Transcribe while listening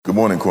Good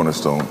morning,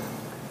 Cornerstone.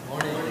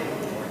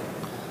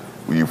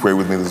 Will you pray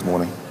with me this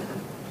morning?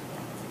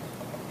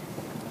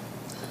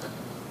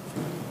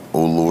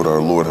 O Lord,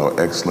 our Lord, how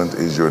excellent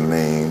is your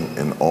name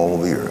in all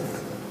the earth.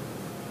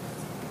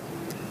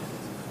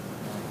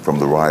 From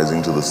the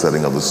rising to the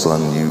setting of the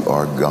sun, you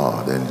are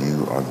God, and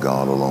you are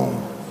God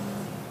alone.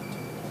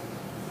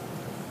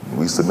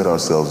 We submit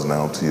ourselves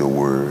now to your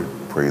word.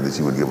 Pray that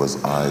you would give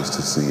us eyes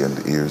to see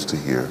and ears to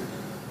hear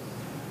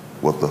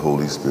what the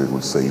Holy Spirit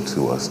would say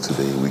to us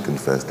today. We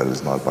confess that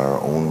it's not by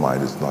our own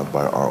might, it's not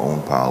by our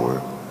own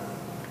power,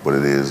 but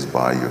it is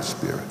by your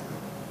Spirit.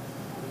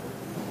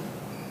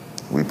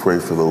 We pray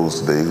for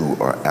those today who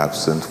are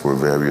absent for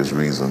various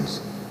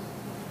reasons,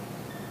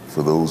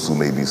 for those who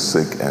may be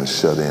sick and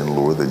shut in,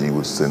 Lord, that you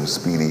would send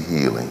speedy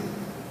healing,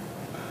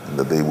 and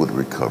that they would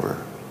recover,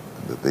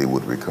 and that they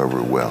would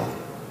recover well.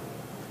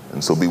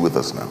 And so be with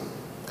us now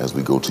as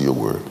we go to your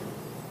word.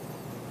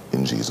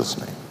 In Jesus'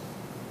 name,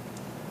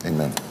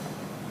 amen.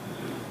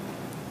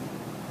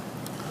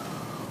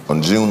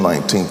 On June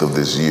 19th of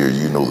this year,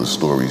 you know the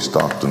story,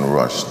 Stockton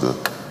Rush, the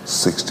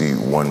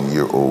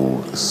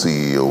 61-year-old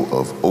CEO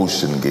of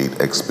OceanGate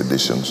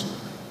Expeditions,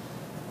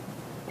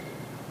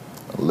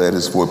 led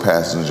his 4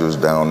 passengers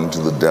down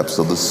into the depths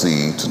of the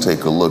sea to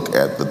take a look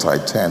at the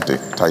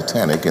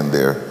Titanic in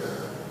their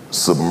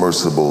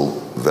submersible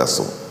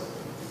vessel.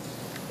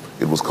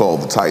 It was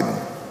called the Titan.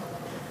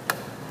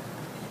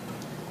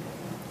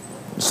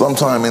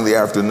 Sometime in the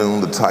afternoon,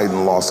 the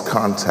Titan lost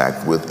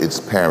contact with its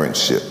parent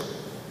ship.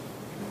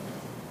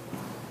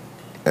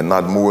 And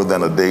not more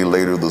than a day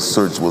later, the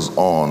search was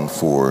on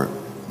for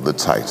the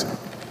Titan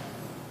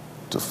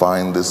to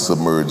find this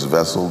submerged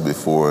vessel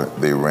before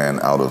they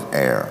ran out of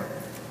air.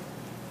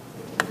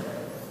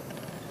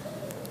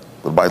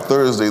 But by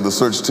Thursday, the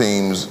search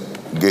teams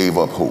gave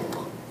up hope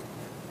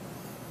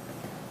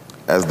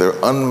as their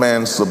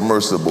unmanned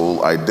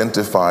submersible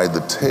identified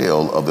the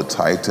tail of the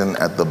Titan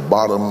at the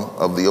bottom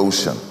of the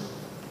ocean.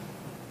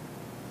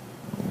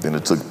 Then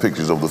it took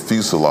pictures of the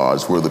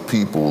fuselage where the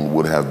people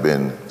would have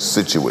been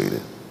situated.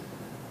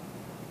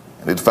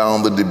 And it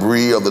found the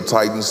debris of the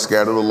Titan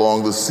scattered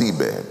along the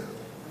seabed.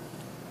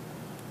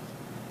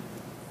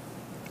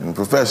 And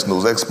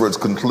professionals, experts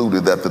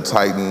concluded that the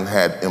Titan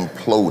had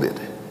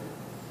imploded,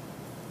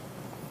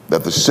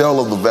 that the shell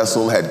of the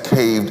vessel had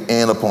caved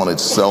in upon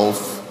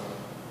itself,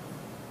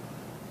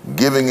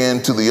 giving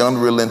in to the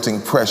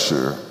unrelenting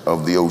pressure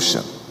of the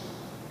ocean.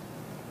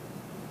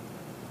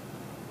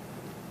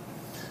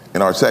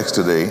 In our text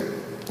today,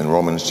 in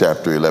Romans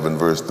chapter 11,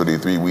 verse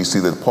 33, we see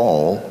that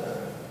Paul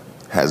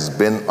has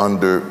been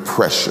under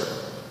pressure.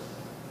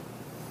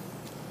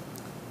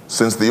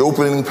 Since the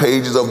opening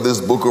pages of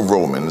this book of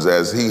Romans,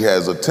 as he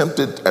has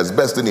attempted, as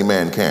best any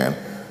man can,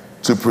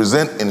 to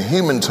present in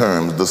human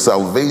terms the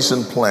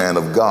salvation plan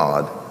of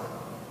God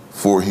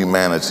for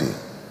humanity.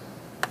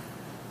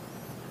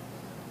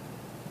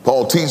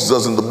 Paul teaches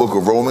us in the book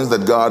of Romans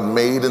that God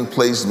made and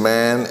placed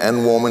man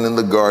and woman in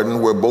the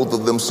garden where both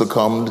of them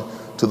succumbed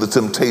to the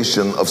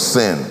temptation of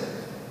sin.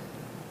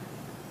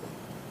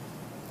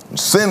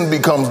 Sin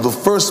becomes the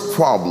first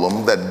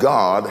problem that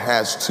God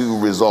has to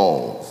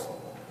resolve.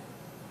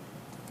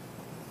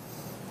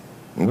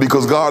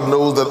 Because God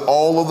knows that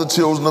all of the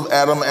children of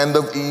Adam and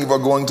of Eve are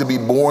going to be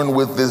born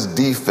with this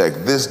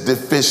defect, this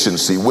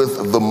deficiency,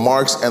 with the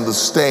marks and the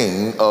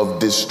stain of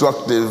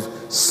destructive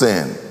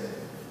sin.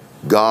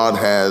 God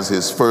has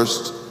his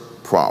first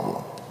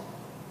problem.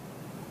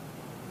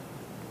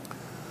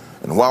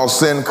 And while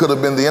sin could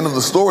have been the end of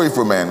the story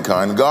for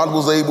mankind, God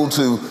was able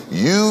to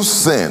use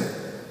sin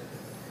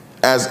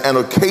as an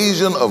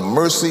occasion of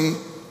mercy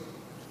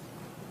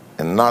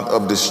and not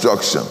of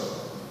destruction.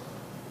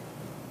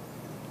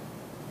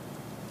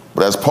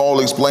 But as Paul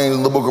explains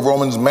in the book of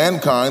Romans,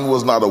 mankind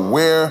was not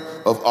aware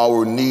of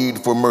our need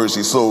for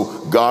mercy.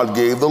 So God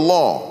gave the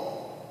law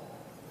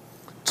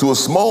to a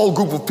small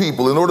group of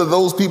people in order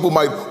those people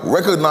might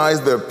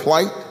recognize their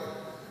plight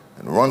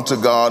and run to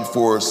God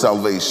for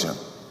salvation.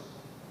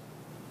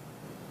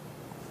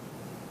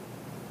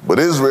 But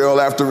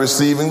Israel, after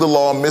receiving the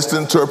law,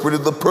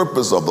 misinterpreted the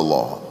purpose of the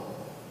law.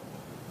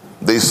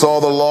 They saw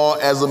the law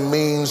as a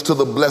means to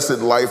the blessed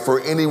life for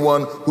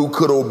anyone who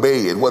could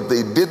obey it. What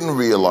they didn't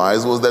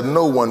realize was that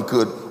no one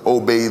could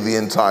obey the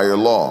entire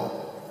law.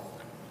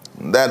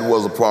 And that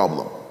was a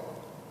problem.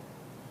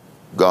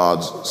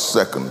 God's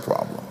second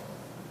problem.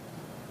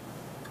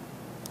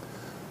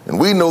 And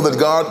we know that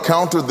God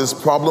countered this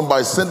problem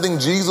by sending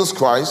Jesus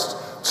Christ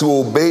to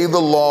obey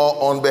the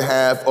law on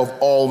behalf of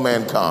all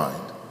mankind.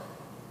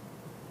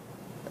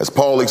 As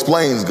Paul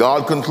explains,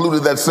 God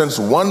concluded that since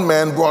one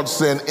man brought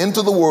sin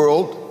into the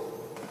world,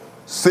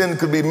 sin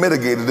could be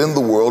mitigated in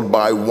the world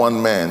by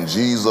one man,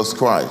 Jesus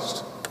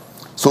Christ,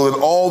 so that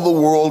all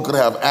the world could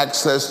have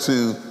access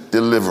to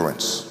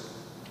deliverance,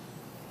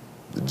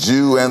 the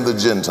Jew and the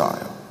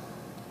Gentile.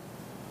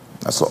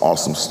 That's an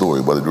awesome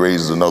story, but it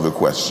raises another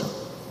question.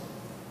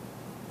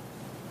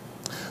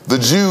 The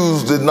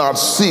Jews did not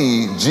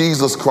see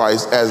Jesus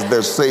Christ as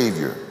their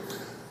Savior.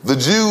 The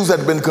Jews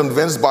had been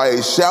convinced by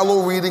a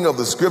shallow reading of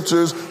the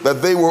scriptures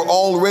that they were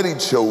already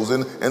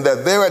chosen and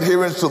that their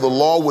adherence to the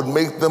law would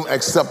make them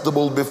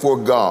acceptable before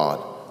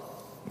God.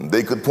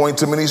 They could point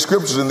to many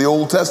scriptures in the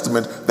Old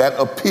Testament that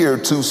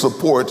appeared to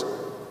support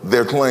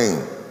their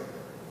claim.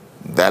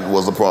 That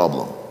was a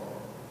problem.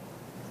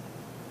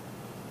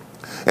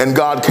 And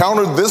God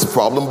countered this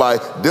problem by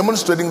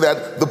demonstrating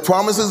that the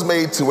promises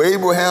made to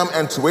Abraham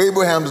and to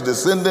Abraham's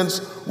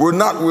descendants were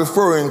not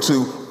referring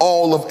to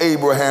all of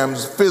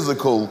Abraham's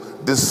physical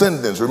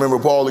descendants. Remember,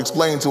 Paul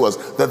explained to us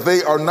that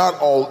they are not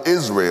all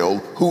Israel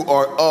who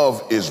are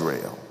of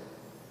Israel.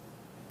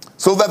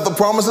 So that the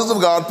promises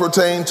of God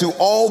pertain to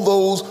all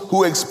those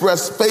who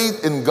express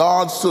faith in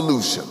God's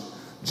solution,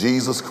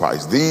 Jesus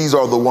Christ. These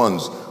are the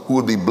ones who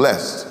would be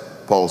blessed,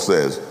 Paul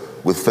says,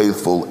 with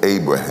faithful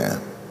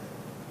Abraham.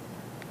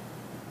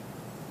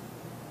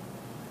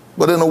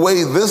 But in a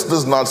way, this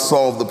does not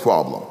solve the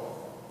problem,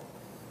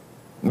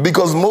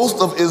 because most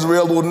of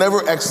Israel will never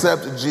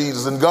accept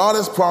Jesus, and God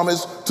has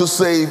promised to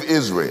save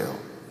Israel.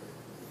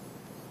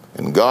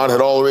 And God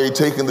had already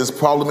taken this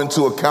problem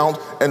into account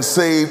and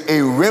saved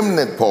a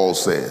remnant, Paul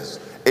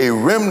says, a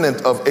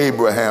remnant of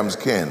Abraham's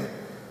kin,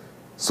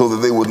 so that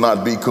they would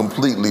not be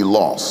completely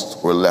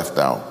lost or left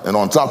out. And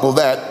on top of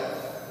that,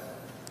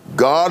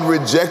 God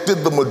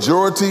rejected the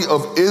majority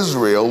of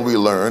Israel, we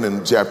learn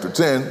in chapter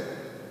 10,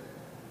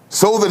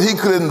 so that he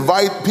could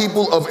invite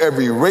people of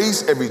every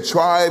race, every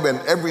tribe, and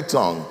every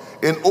tongue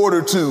in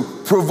order to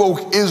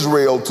provoke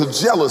Israel to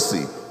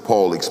jealousy,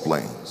 Paul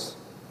explains,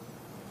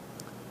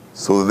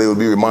 so that they would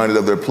be reminded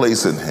of their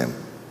place in him,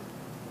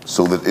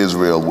 so that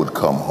Israel would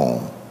come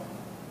home.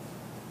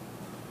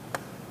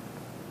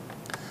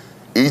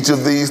 Each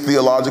of these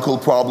theological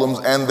problems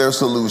and their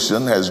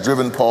solution has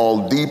driven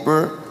Paul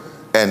deeper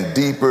and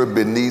deeper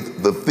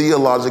beneath the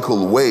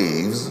theological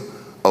waves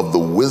of the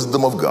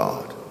wisdom of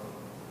God.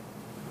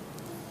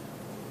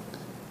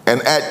 And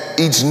at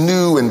each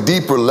new and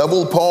deeper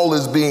level, Paul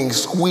is being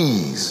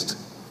squeezed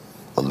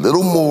a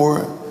little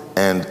more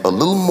and a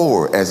little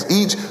more as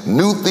each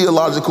new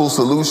theological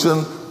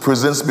solution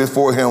presents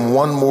before him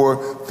one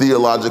more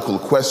theological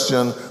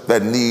question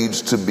that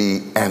needs to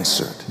be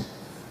answered.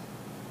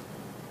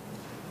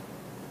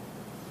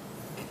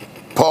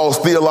 Paul's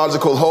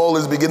theological hull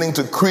is beginning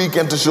to creak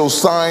and to show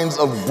signs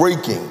of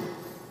breaking.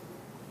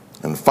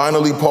 And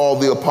finally, Paul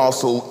the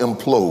apostle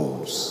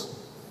implodes,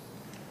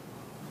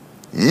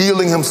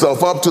 yielding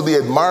himself up to the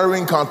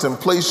admiring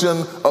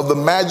contemplation of the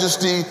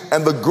majesty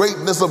and the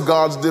greatness of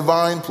God's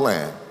divine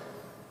plan,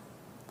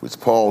 which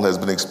Paul has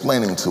been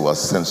explaining to us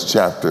since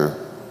chapter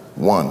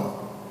 1.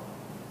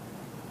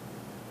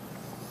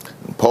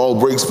 And Paul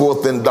breaks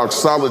forth in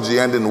doxology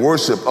and in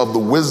worship of the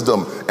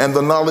wisdom and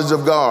the knowledge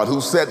of God, who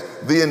set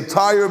the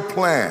entire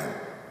plan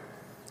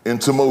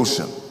into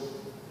motion.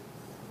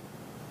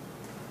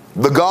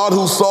 The God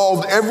who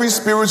solved every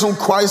spiritual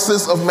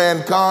crisis of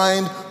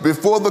mankind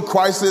before the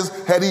crisis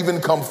had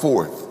even come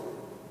forth.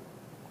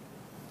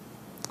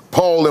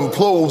 Paul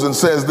implodes and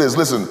says this,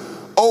 listen,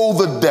 oh,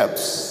 the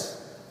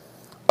depths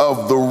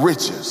of the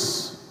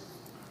riches.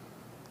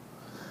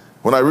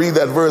 When I read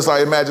that verse,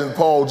 I imagine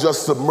Paul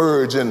just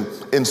submerged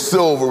in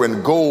silver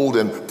and gold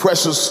and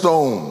precious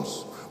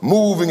stones,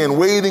 moving and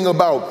wading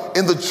about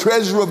in the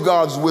treasure of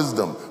God's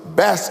wisdom,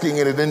 basking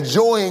in it,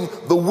 enjoying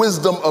the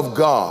wisdom of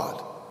God.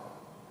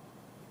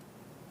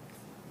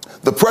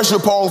 The pressure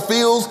Paul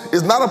feels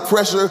is not a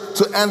pressure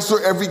to answer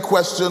every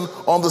question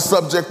on the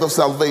subject of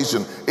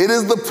salvation. It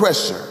is the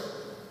pressure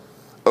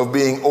of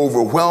being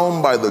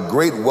overwhelmed by the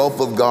great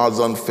wealth of God's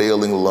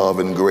unfailing love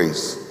and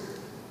grace.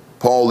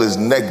 Paul is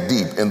neck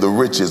deep in the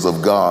riches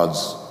of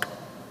God's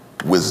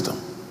wisdom.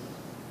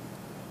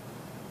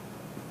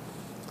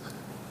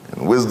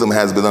 And wisdom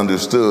has been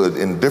understood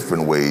in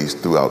different ways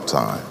throughout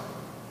time.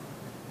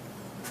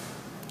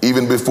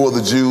 Even before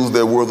the Jews,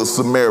 there were the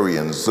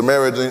Sumerians.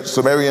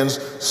 Sumerians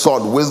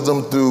sought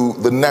wisdom through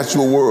the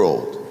natural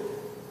world.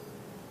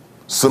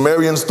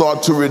 Sumerians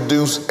thought to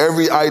reduce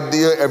every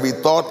idea, every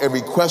thought,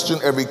 every question,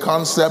 every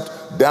concept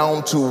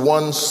down to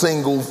one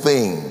single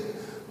thing.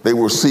 They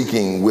were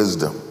seeking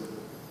wisdom.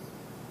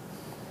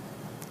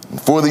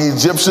 And for the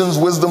Egyptians,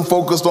 wisdom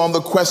focused on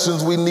the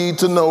questions we need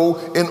to know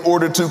in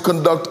order to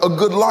conduct a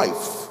good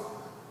life.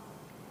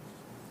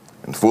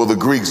 And for the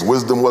Greeks,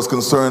 wisdom was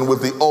concerned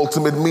with the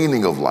ultimate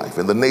meaning of life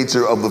and the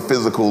nature of the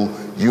physical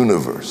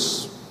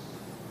universe.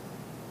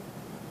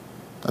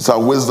 That's how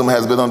wisdom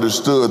has been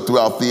understood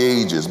throughout the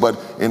ages. But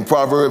in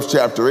Proverbs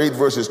chapter 8,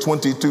 verses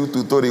 22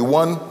 through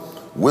 31,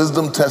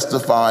 wisdom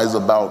testifies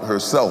about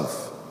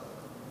herself.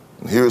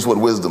 And here's what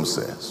wisdom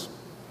says.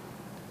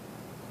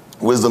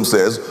 Wisdom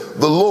says,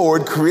 the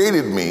Lord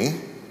created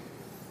me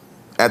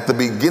at the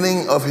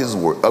beginning of his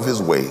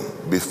way,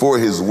 before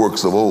his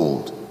works of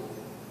old.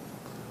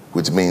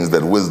 Which means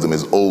that wisdom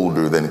is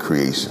older than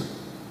creation.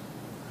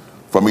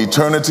 From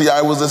eternity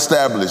I was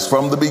established,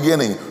 from the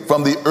beginning,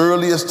 from the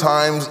earliest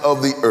times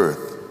of the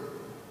earth.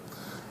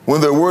 When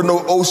there were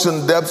no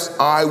ocean depths,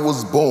 I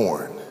was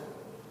born.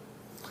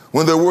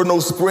 When there were no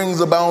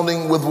springs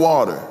abounding with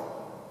water.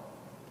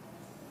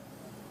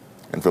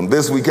 And from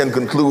this we can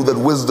conclude that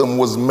wisdom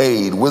was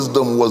made,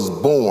 wisdom was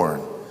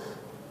born.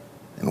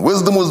 And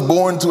wisdom was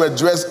born to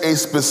address a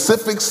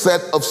specific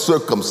set of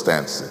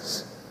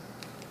circumstances.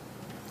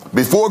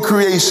 Before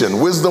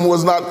creation, wisdom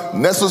was not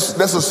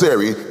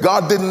necessary.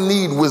 God didn't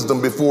need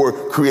wisdom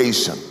before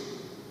creation.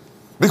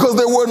 Because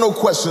there were no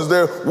questions,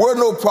 there were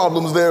no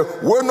problems, there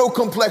were no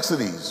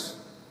complexities.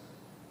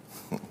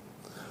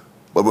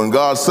 But when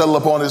God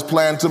settled upon his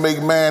plan to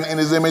make man in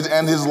his image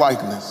and his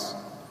likeness,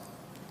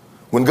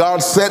 when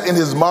God set in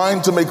his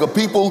mind to make a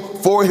people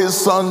for his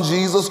son,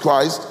 Jesus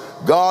Christ,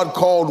 God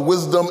called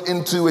wisdom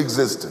into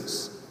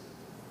existence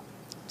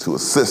to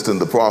assist in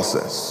the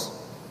process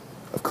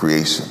of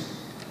creation.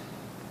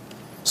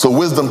 So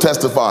wisdom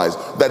testifies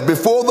that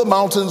before the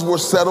mountains were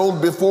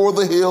settled, before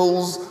the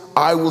hills,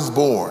 I was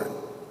born.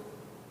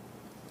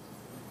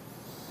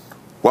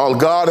 While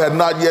God had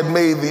not yet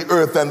made the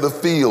earth and the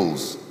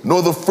fields,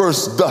 nor the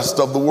first dust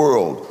of the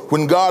world,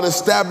 when God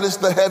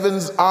established the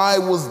heavens, I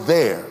was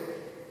there.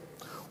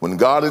 When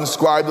God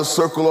inscribed a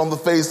circle on the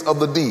face of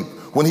the deep,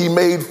 when he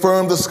made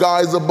firm the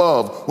skies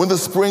above, when the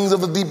springs of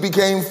the deep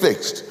became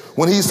fixed,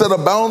 when he set a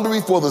boundary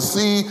for the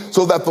sea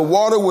so that the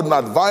water would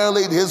not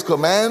violate his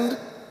command,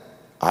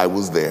 I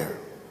was there.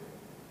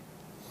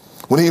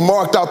 When he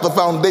marked out the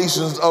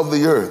foundations of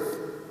the earth,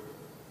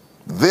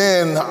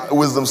 then,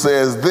 wisdom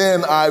says,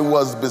 then I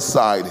was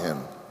beside him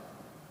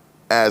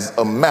as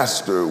a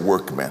master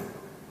workman.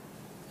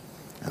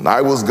 And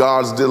I was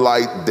God's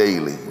delight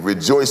daily,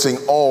 rejoicing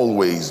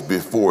always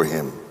before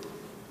him.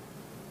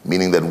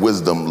 Meaning that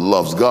wisdom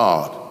loves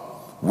God.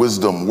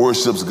 Wisdom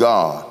worships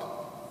God.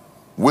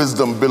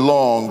 Wisdom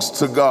belongs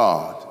to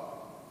God.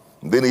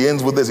 And then he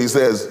ends with this. He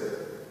says,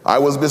 I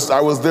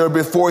was there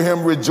before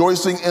him,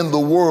 rejoicing in the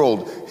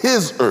world,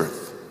 his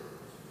earth,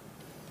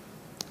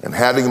 and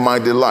having my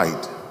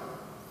delight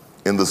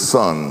in the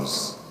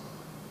sons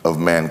of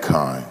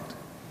mankind.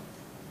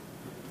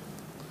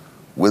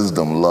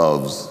 Wisdom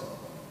loves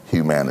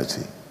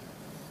humanity.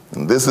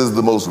 And this is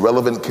the most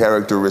relevant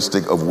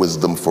characteristic of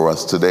wisdom for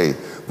us today,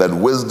 that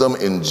wisdom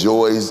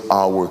enjoys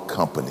our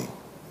company.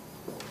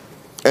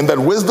 And that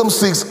wisdom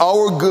seeks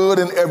our good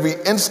in every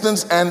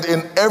instance and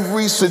in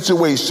every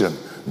situation.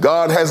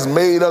 God has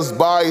made us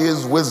by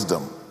his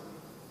wisdom.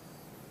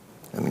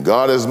 And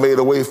God has made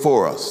a way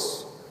for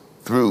us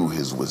through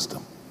his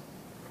wisdom.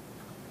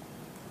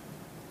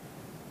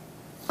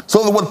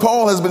 So that what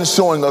Paul has been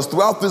showing us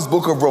throughout this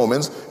book of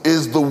Romans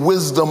is the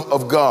wisdom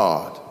of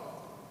God.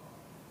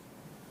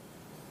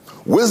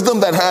 Wisdom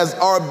that has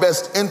our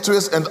best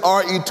interest and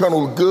our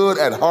eternal good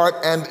at heart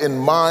and in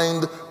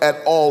mind at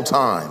all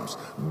times.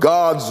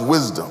 God's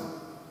wisdom.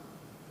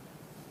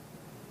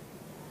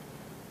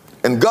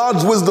 And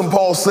God's wisdom,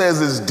 Paul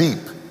says, is deep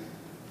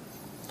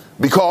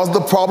because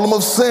the problem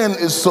of sin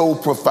is so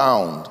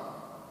profound.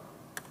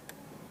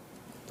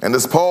 And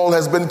as Paul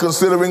has been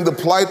considering the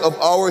plight of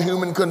our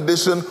human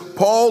condition,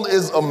 Paul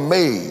is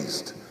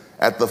amazed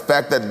at the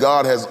fact that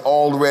God has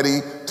already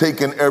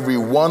taken every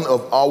one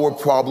of our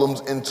problems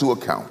into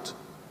account.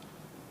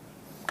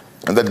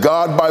 And that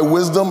God, by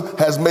wisdom,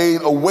 has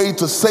made a way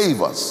to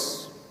save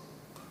us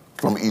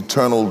from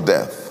eternal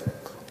death.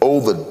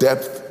 Oh, the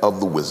depth of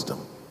the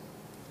wisdom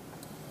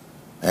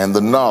and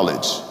the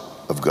knowledge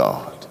of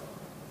God.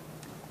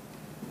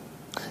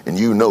 And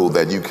you know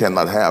that you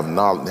cannot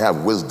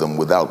have wisdom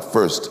without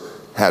first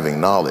having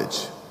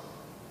knowledge.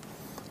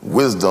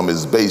 Wisdom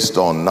is based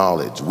on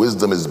knowledge.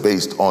 Wisdom is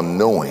based on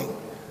knowing.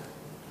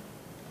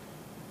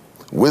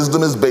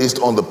 Wisdom is based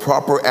on the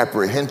proper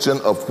apprehension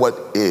of what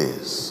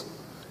is.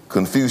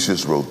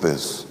 Confucius wrote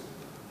this: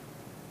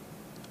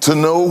 to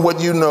know what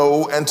you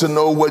know and to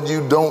know what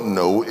you don't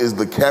know is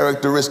the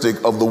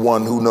characteristic of the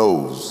one who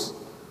knows.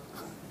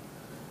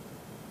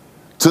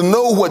 To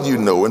know what you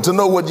know and to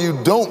know what you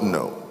don't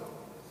know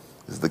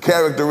is the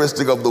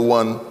characteristic of the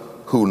one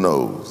who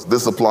knows.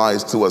 This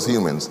applies to us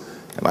humans,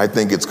 and I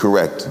think it's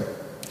correct.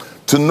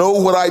 To know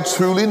what I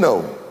truly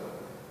know,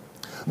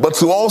 but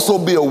to also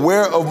be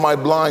aware of my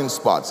blind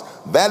spots.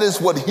 That is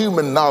what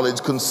human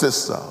knowledge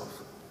consists of.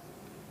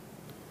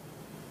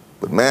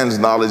 But man's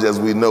knowledge, as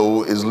we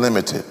know, is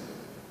limited.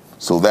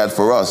 So that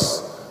for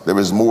us, there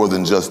is more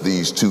than just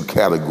these two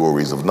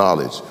categories of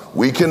knowledge.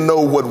 We can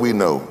know what we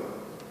know,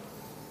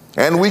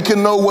 and we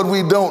can know what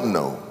we don't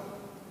know.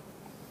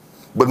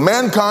 But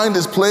mankind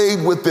is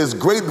plagued with this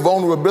great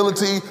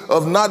vulnerability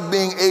of not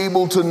being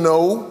able to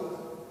know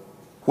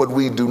what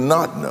we do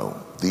not know,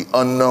 the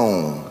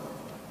unknown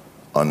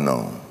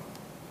unknown.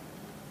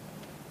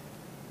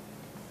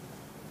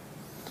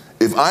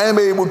 If I am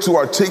able to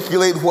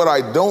articulate what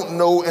I don't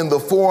know in the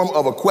form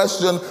of a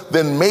question,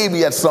 then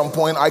maybe at some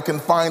point I can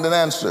find an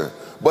answer.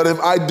 But if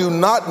I do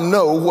not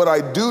know what I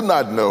do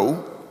not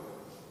know,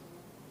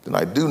 then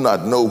I do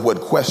not know what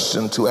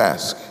question to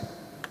ask.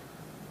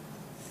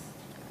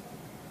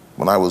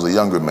 When I was a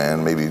younger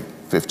man, maybe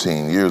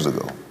 15 years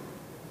ago,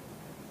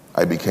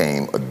 I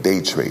became a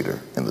day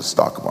trader in the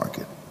stock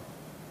market.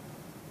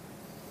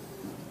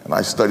 And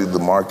I studied the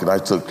market. I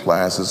took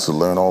classes to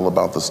learn all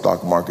about the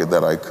stock market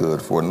that I could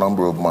for a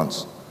number of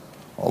months,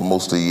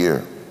 almost a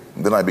year.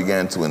 And then I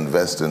began to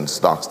invest in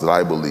stocks that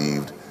I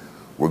believed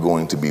were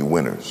going to be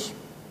winners.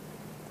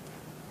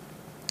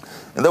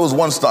 And there was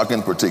one stock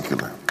in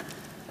particular,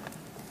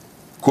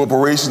 a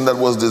corporation that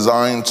was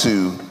designed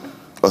to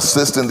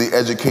assist in the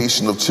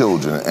education of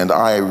children, and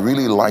I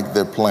really liked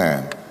their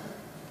plan.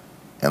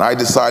 And I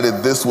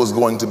decided this was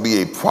going to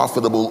be a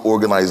profitable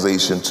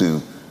organization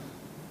to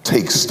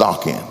take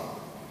stock in.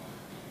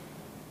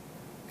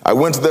 I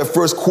went to their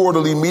first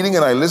quarterly meeting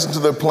and I listened to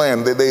their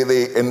plan. They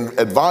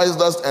advised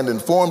us and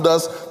informed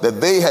us that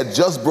they had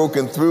just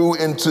broken through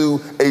into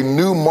a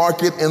new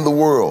market in the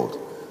world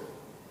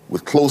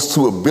with close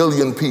to 1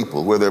 billion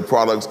people where their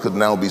products could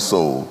now be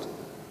sold.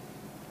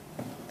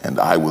 And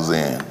I was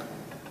in.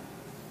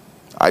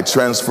 I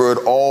transferred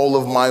all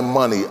of my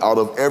money out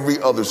of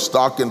every other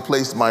stock and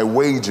placed my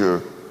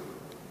wager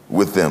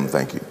with them,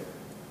 thank you,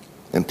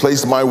 and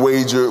placed my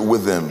wager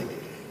with them.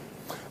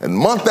 And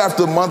month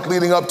after month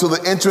leading up to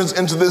the entrance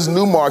into this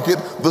new market,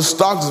 the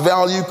stock's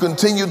value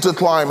continued to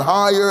climb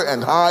higher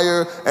and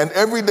higher, and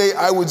every day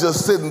I would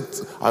just sit and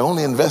I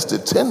only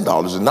invested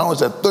 $10 and now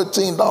it's at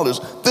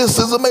 $13. This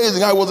is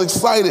amazing. I was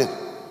excited.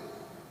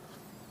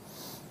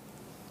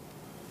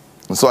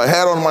 And so I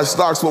had on my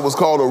stocks what was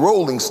called a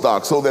rolling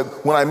stock, so that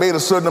when I made a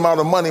certain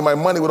amount of money, my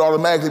money would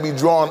automatically be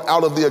drawn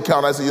out of the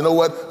account. I said, you know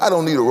what? I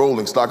don't need a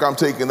rolling stock. I'm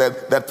taking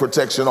that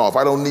protection off.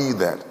 I don't need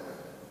that.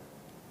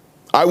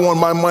 I want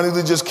my money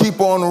to just keep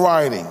on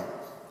riding.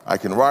 I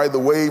can ride the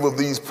wave of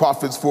these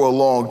profits for a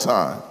long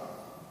time.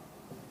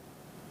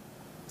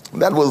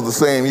 And that was the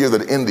same year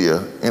that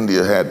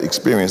India had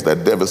experienced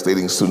that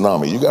devastating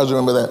tsunami. You guys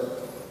remember that?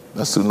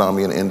 That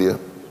tsunami in India?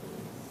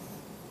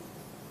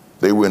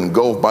 They were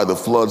engulfed by the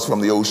floods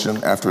from the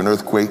ocean after an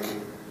earthquake.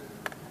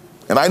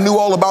 And I knew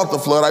all about the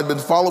flood. I'd been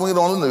following it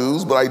on the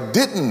news, but I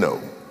didn't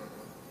know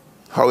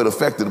how it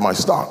affected my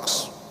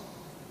stocks.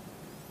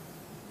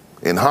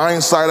 In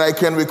hindsight, I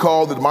can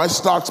recall that my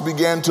stocks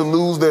began to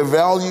lose their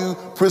value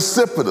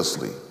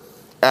precipitously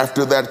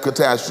after that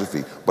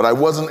catastrophe, but I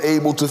wasn't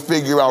able to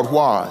figure out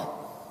why.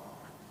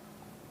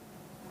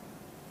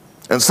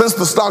 And since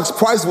the stock's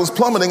price was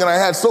plummeting and I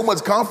had so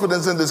much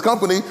confidence in this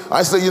company,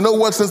 I said, you know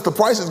what, since the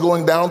price is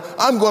going down,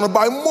 I'm going to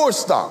buy more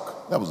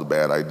stock. That was a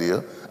bad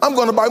idea. I'm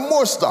going to buy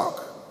more stock.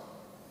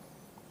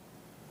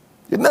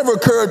 It never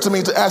occurred to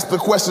me to ask the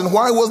question,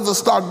 why was the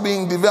stock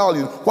being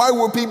devalued? Why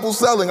were people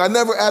selling? I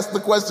never asked the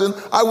question.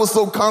 I was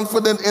so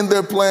confident in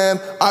their plan,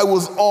 I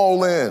was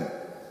all in.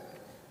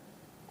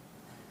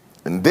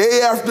 And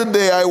day after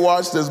day, I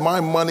watched as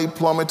my money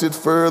plummeted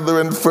further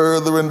and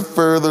further and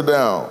further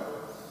down.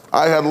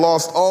 I had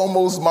lost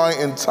almost my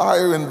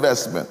entire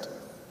investment,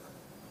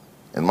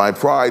 and my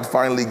pride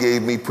finally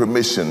gave me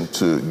permission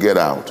to get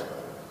out.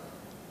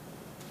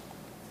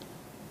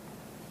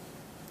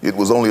 It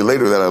was only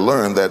later that I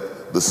learned that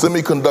the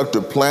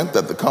semiconductor plant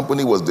that the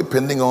company was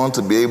depending on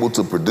to be able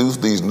to produce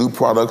these new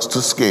products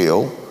to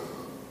scale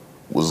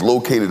was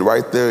located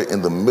right there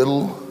in the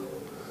middle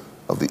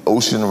of the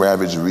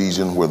ocean-ravaged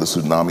region where the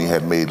tsunami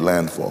had made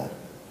landfall.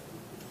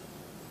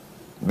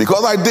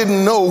 Because I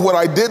didn't know what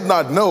I did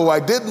not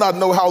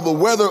know how the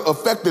weather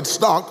affected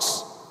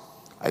stocks,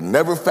 I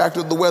never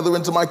factored the weather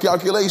into my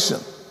calculation.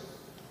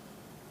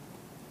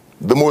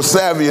 The more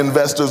savvy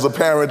investors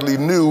apparently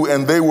knew,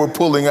 and they were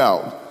pulling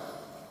out.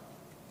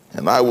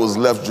 And I was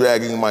left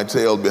dragging my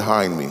tail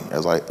behind me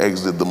as I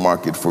exited the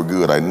market for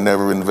good. I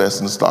never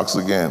invest in stocks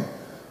again.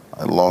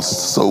 I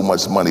lost so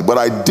much money. But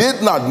I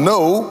did not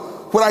know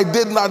what I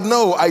did not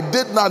know. I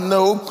did not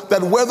know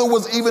that weather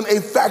was even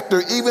a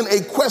factor, even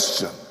a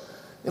question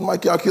in my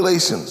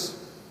calculations.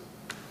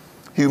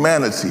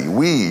 Humanity,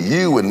 we,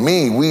 you and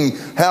me, we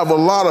have a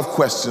lot of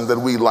questions that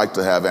we'd like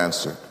to have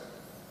answered.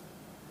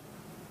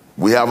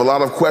 We have a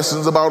lot of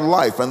questions about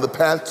life and the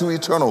path to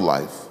eternal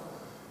life.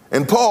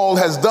 And Paul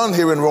has done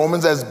here in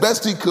Romans as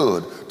best he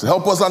could to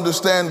help us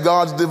understand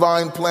God's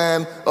divine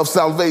plan of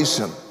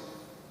salvation.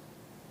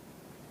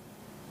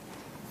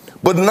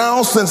 But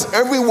now, since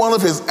every one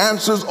of his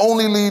answers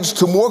only leads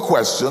to more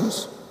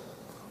questions,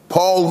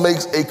 Paul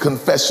makes a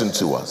confession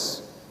to us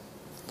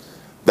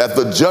that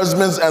the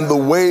judgments and the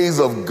ways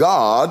of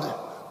God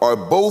are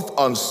both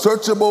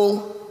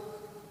unsearchable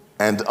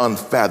and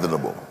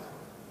unfathomable.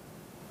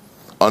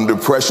 Under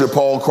pressure,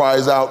 Paul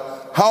cries out,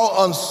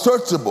 how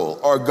unsearchable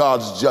are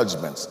God's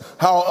judgments,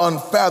 how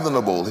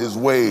unfathomable his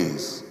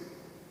ways.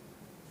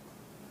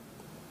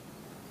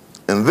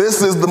 And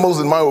this is the most,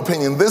 in my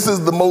opinion, this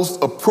is the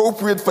most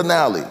appropriate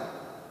finale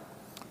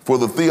for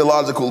the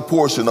theological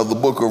portion of the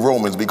book of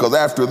Romans, because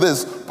after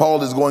this,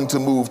 Paul is going to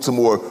move to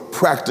more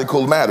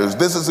practical matters.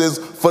 This is his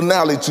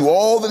finale to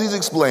all that he's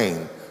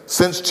explained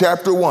since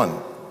chapter 1.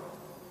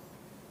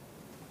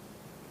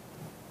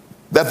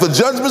 That the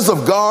judgments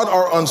of God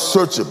are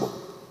unsearchable,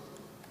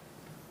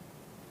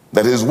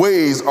 that his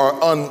ways are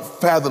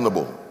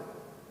unfathomable.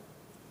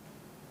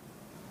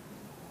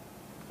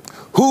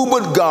 Who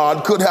but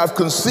God could have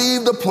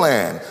conceived a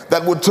plan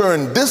that would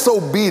turn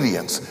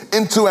disobedience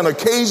into an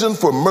occasion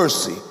for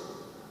mercy,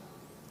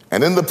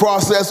 and in the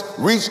process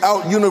reach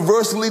out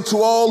universally to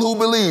all who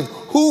believe?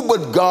 Who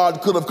but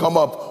God could have come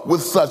up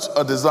with such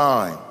a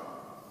design?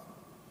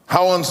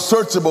 How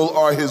unsearchable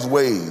are his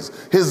ways.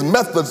 His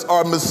methods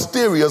are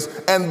mysterious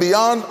and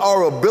beyond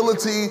our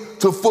ability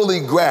to fully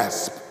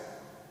grasp.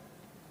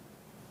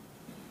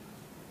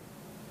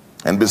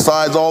 And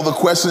besides all the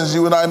questions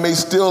you and I may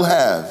still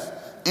have,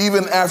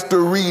 even after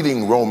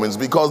reading Romans,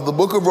 because the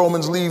book of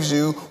Romans leaves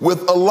you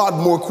with a lot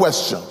more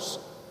questions.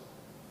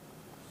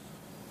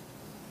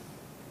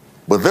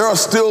 But there are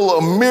still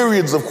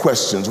myriads of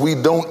questions we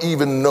don't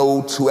even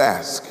know to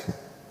ask.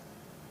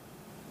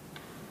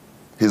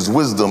 His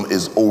wisdom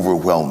is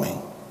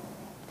overwhelming.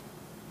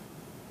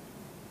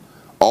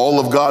 All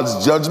of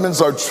God's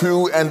judgments are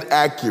true and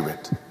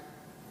accurate.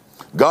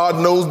 God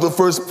knows the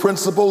first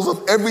principles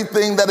of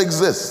everything that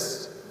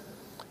exists,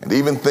 and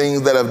even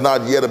things that have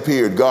not yet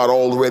appeared, God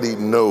already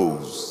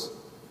knows.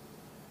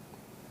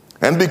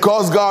 And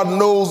because God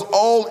knows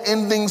all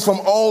endings from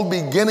all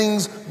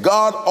beginnings,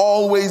 God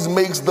always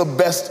makes the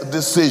best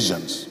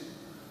decisions.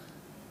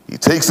 He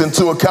takes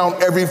into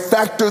account every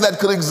factor that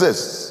could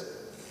exist.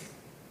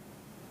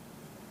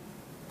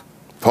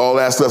 Paul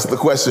asks us the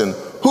question,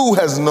 who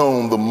has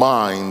known the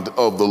mind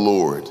of the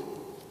Lord?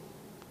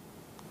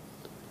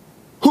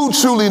 Who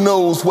truly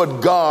knows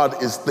what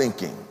God is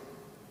thinking?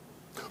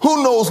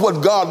 Who knows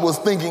what God was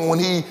thinking when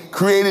he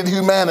created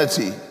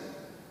humanity?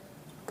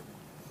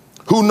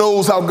 Who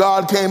knows how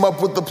God came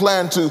up with the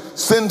plan to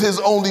send his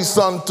only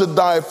son to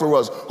die for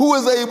us? Who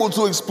is able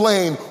to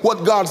explain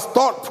what God's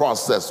thought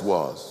process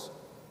was?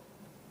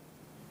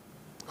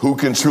 Who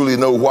can truly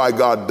know why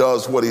God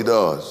does what he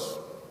does?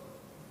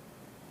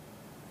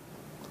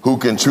 Who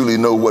can truly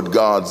know what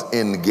God's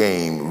end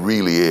game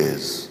really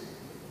is?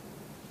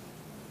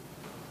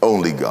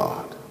 Only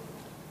God.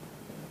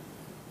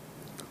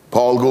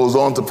 Paul goes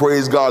on to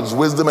praise God's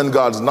wisdom and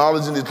God's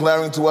knowledge in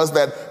declaring to us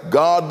that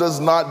God does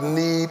not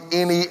need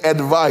any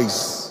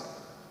advice.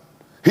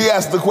 He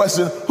asked the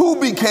question, who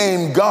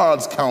became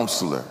God's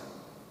counselor?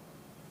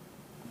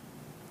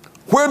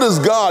 Where does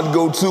God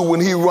go to when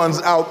he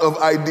runs out of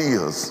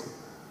ideas?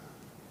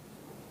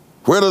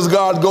 Where does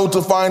God go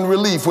to find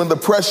relief when the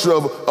pressure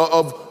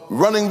of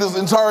running this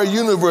entire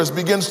universe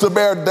begins to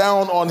bear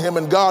down on him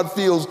and God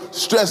feels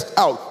stressed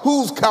out?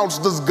 Whose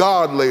couch does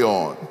God lay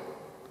on?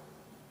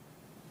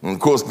 And of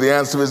course, the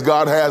answer is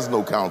God has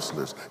no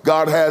counselors.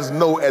 God has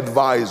no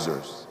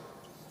advisors.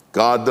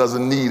 God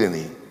doesn't need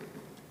any.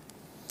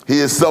 He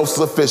is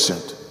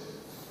self-sufficient.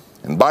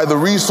 And by the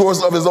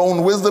resource of his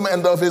own wisdom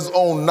and of his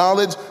own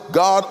knowledge,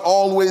 God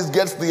always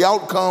gets the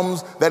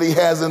outcomes that he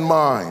has in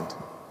mind.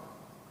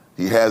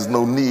 He has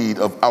no need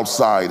of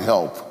outside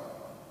help.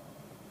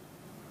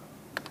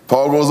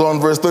 Paul goes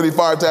on, verse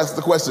 35, to ask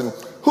the question,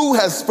 who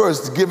has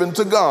first given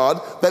to God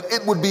that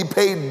it would be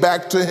paid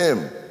back to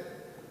him?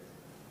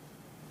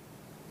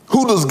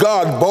 Who does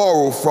God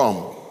borrow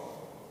from?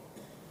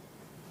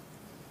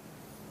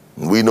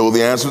 We know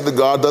the answer that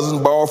God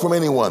doesn't borrow from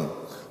anyone.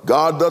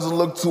 God doesn't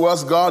look to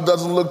us. God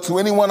doesn't look to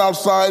anyone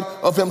outside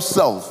of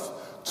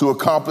himself to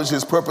accomplish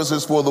his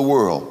purposes for the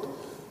world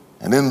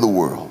and in the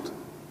world.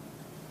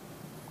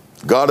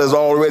 God has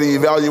already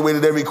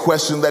evaluated every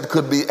question that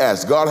could be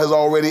asked. God has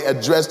already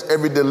addressed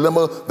every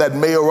dilemma that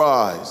may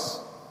arise.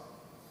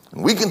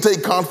 And we can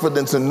take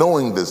confidence in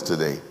knowing this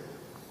today,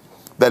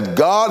 that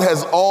God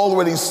has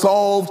already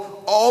solved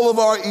all of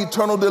our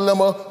eternal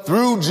dilemma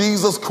through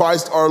Jesus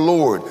Christ our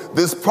Lord.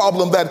 This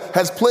problem that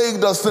has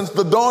plagued us since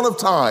the dawn of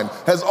time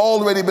has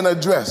already been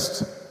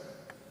addressed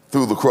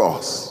through the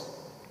cross.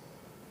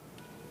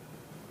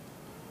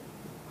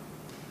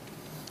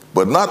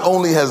 But not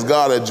only has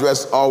God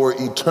addressed our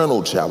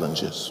eternal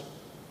challenges,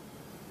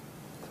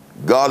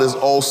 God is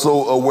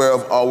also aware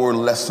of our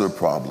lesser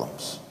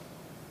problems.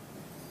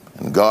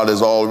 And God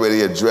has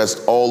already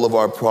addressed all of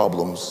our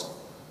problems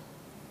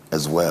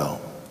as well.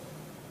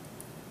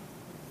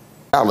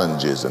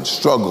 Challenges and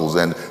struggles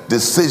and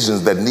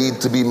decisions that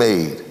need to be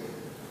made.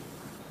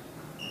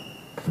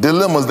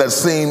 Dilemmas that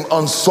seem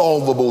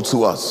unsolvable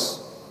to us.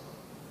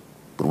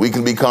 But we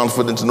can be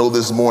confident to know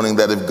this morning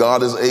that if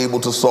God is able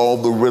to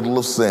solve the riddle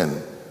of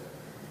sin,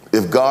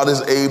 if God is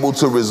able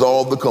to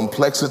resolve the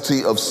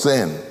complexity of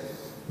sin,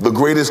 the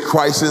greatest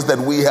crisis that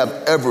we have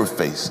ever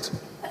faced,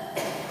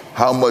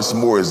 how much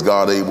more is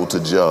God able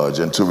to judge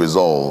and to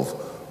resolve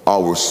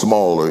our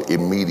smaller,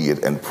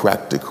 immediate, and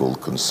practical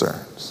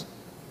concerns?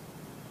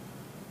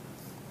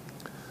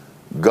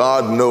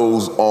 God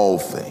knows all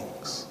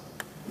things.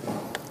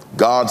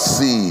 God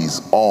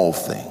sees all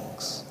things.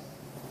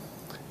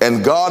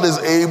 And God is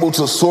able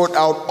to sort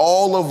out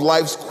all of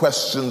life's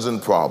questions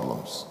and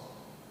problems.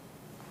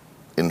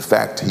 In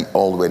fact, he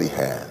already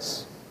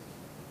has.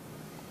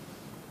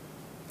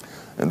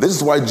 And this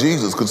is why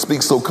Jesus could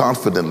speak so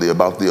confidently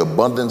about the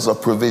abundance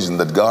of provision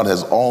that God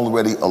has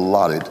already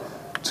allotted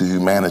to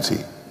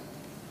humanity.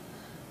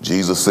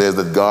 Jesus says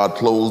that God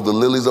clothes the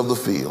lilies of the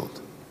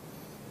field,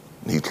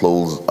 and he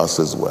clothes us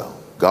as well.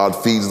 God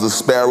feeds the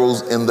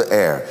sparrows in the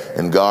air,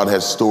 and God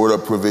has stored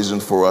up provision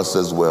for us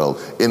as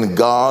well. In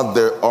God,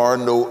 there are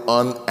no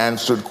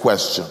unanswered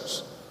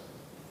questions.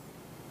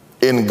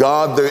 In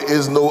God, there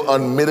is no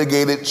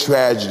unmitigated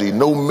tragedy,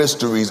 no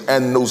mysteries,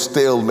 and no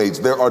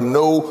stalemates. There are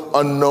no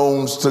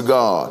unknowns to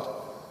God.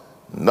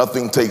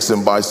 Nothing takes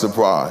him by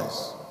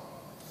surprise.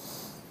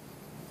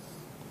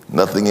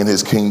 Nothing in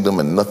his kingdom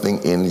and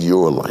nothing in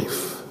your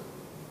life.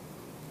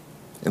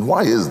 And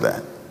why is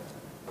that?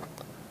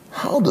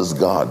 How does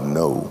God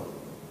know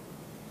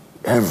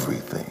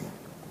everything?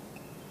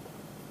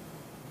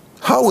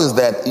 How is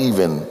that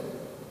even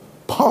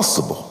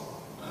possible?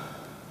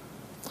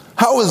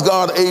 How is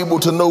God able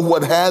to know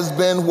what has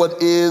been,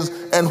 what is,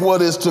 and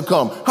what is to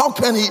come? How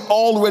can he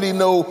already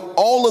know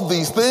all of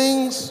these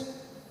things?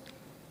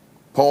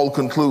 Paul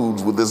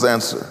concludes with this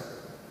answer,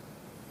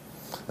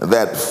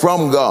 that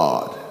from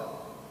God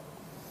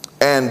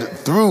and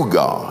through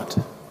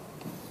God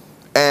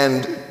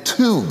and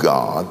to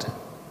God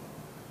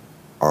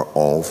are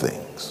all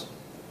things.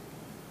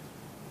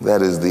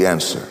 That is the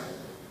answer.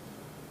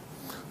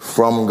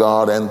 From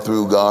God and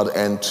through God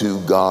and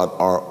to God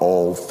are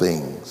all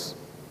things.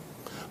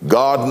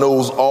 God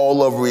knows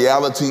all of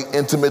reality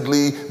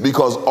intimately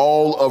because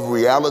all of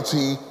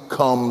reality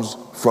comes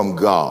from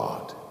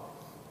God.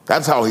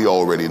 That's how he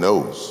already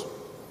knows.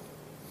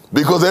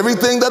 Because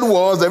everything that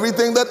was,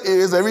 everything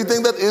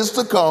that is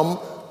to come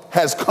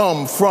has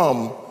come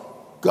from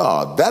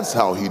God. That's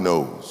how he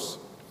knows.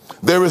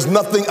 There is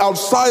nothing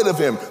outside of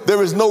him.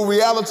 There is no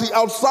reality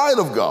outside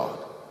of God.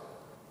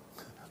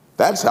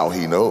 That's how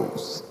he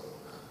knows.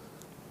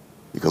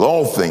 Because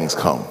all things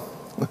come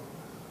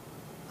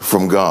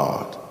from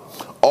God.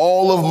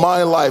 All of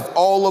my life,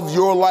 all of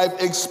your life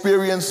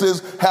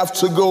experiences have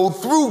to go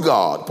through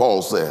God,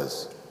 Paul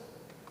says.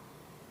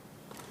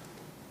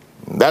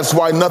 That's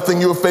why nothing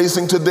you're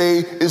facing today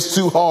is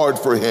too hard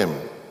for him.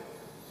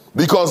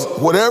 Because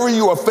whatever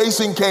you are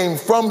facing came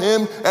from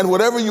him, and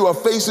whatever you are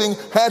facing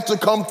had to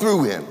come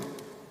through him.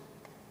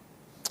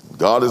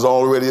 God is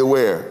already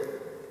aware.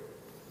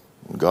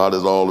 God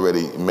has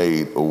already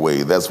made a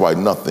way. That's why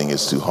nothing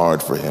is too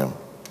hard for him.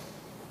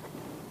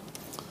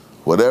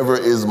 Whatever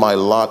is my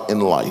lot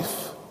in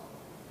life,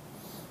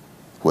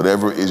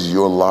 whatever is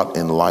your lot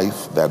in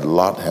life, that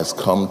lot has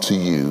come to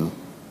you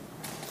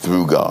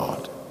through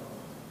God.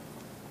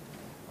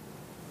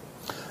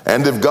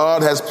 And if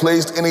God has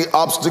placed any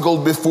obstacle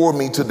before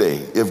me today,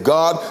 if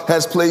God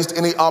has placed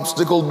any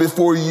obstacle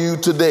before you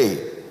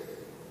today,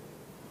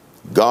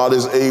 God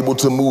is able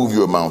to move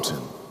your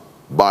mountain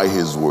by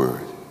his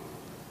word.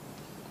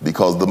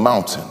 Because the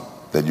mountain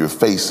that you're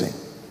facing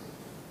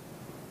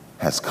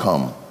has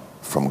come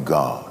from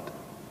God.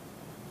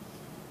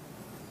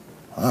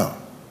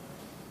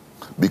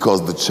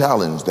 Because the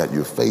challenge that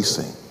you're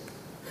facing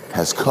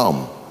has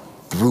come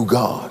through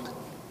God.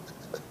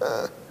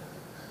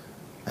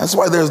 That's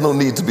why there's no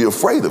need to be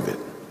afraid of it.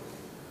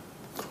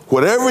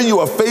 Whatever you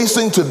are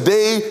facing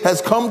today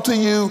has come to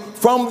you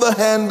from the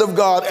hand of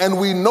God, and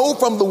we know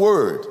from the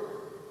word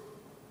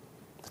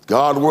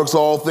God works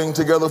all things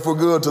together for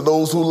good to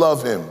those who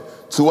love him,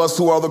 to us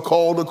who are the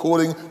called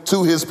according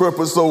to his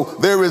purpose. So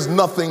there is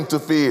nothing to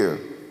fear.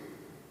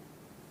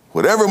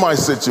 Whatever my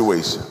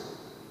situation,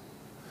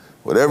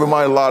 whatever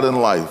my lot in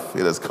life,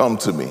 it has come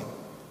to me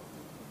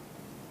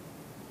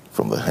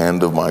from the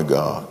hand of my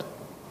God.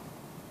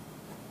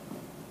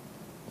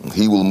 And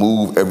he will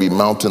move every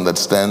mountain that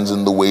stands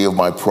in the way of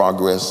my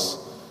progress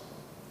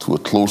to a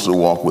closer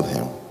walk with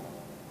him.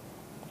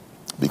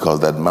 Because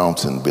that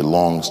mountain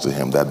belongs to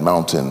him. That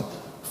mountain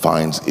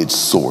finds its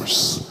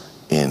source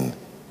in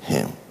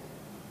him.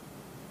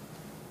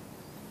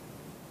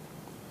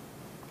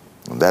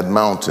 And that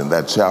mountain,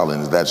 that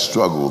challenge, that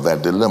struggle,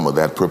 that dilemma,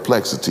 that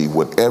perplexity,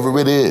 whatever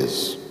it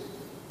is,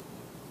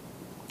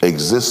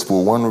 exists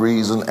for one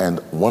reason and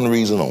one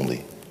reason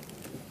only: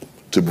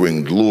 to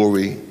bring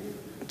glory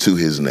to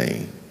his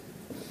name.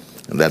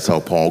 And that's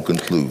how Paul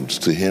concludes: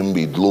 to him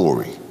be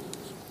glory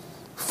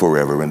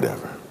forever and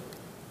ever.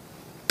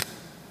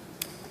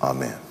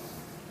 Amen.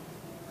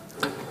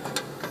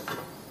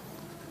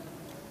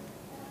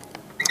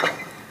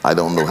 I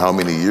don't know how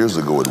many years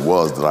ago it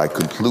was that I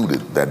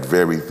concluded that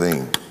very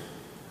thing.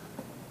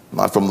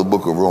 Not from the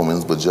book of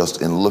Romans, but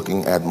just in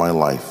looking at my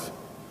life.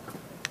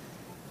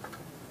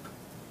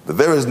 That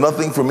there is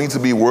nothing for me to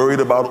be worried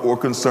about or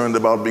concerned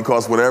about,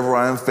 because whatever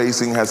I am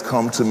facing has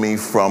come to me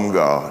from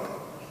God.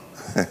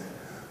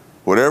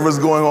 Whatever's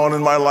going on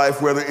in my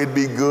life, whether it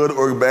be good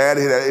or bad,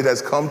 it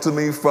has come to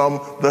me from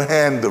the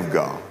hand of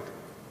God.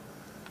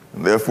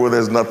 And therefore,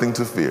 there's nothing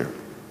to fear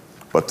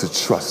but to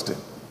trust him.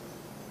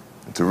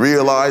 And to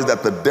realize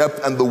that the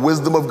depth and the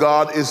wisdom of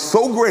God is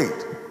so great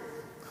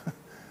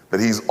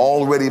that he's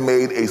already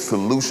made a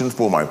solution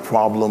for my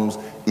problems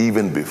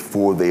even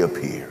before they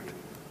appeared.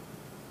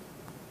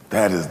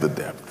 That is the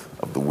depth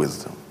of the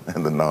wisdom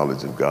and the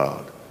knowledge of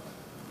God.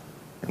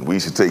 And we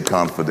should take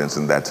confidence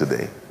in that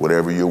today.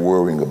 Whatever you're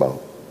worrying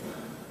about,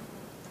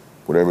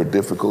 whatever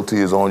difficulty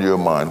is on your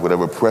mind,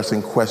 whatever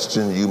pressing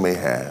question you may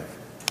have,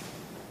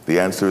 the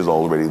answer is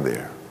already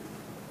there.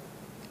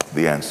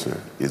 The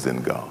answer is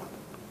in God.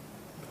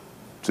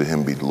 To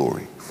him be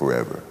glory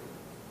forever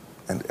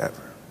and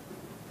ever.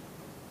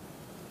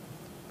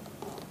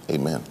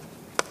 Amen.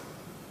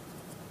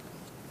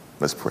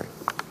 Let's pray.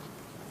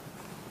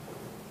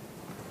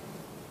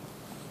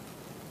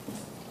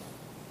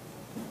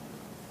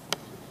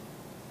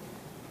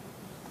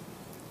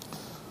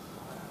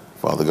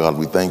 Father God,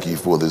 we thank you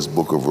for this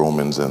book of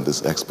Romans and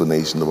this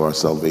explanation of our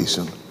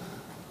salvation.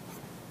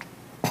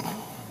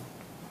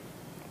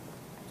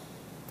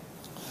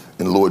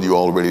 And Lord, you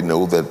already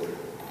know that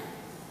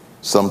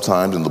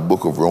sometimes in the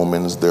book of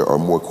Romans there are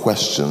more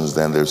questions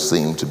than there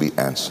seem to be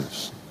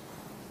answers.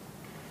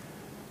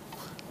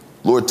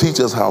 Lord, teach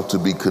us how to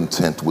be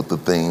content with the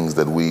things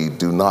that we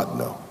do not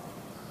know.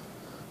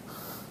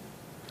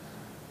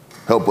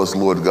 Help us,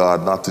 Lord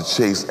God, not to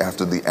chase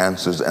after the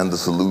answers and the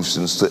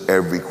solutions to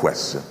every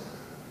question,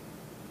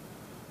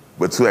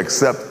 but to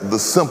accept the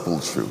simple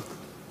truth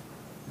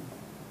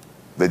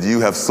that you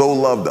have so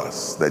loved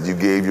us that you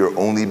gave your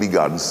only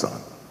begotten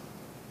Son.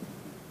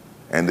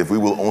 And if we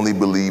will only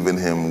believe in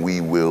him,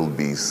 we will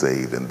be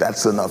saved. And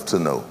that's enough to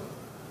know.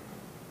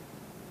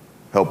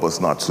 Help us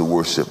not to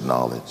worship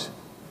knowledge.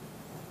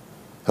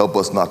 Help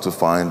us not to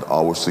find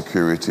our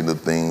security in the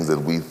things that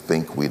we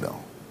think we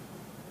know,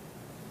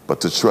 but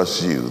to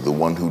trust you, the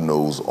one who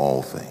knows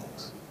all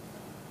things.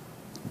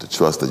 To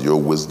trust that your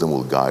wisdom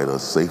will guide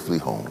us safely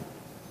home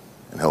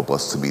and help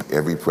us to meet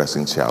every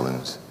pressing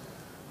challenge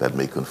that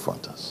may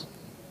confront us.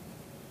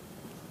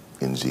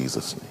 In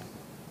Jesus'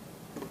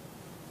 name,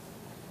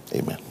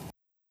 amen.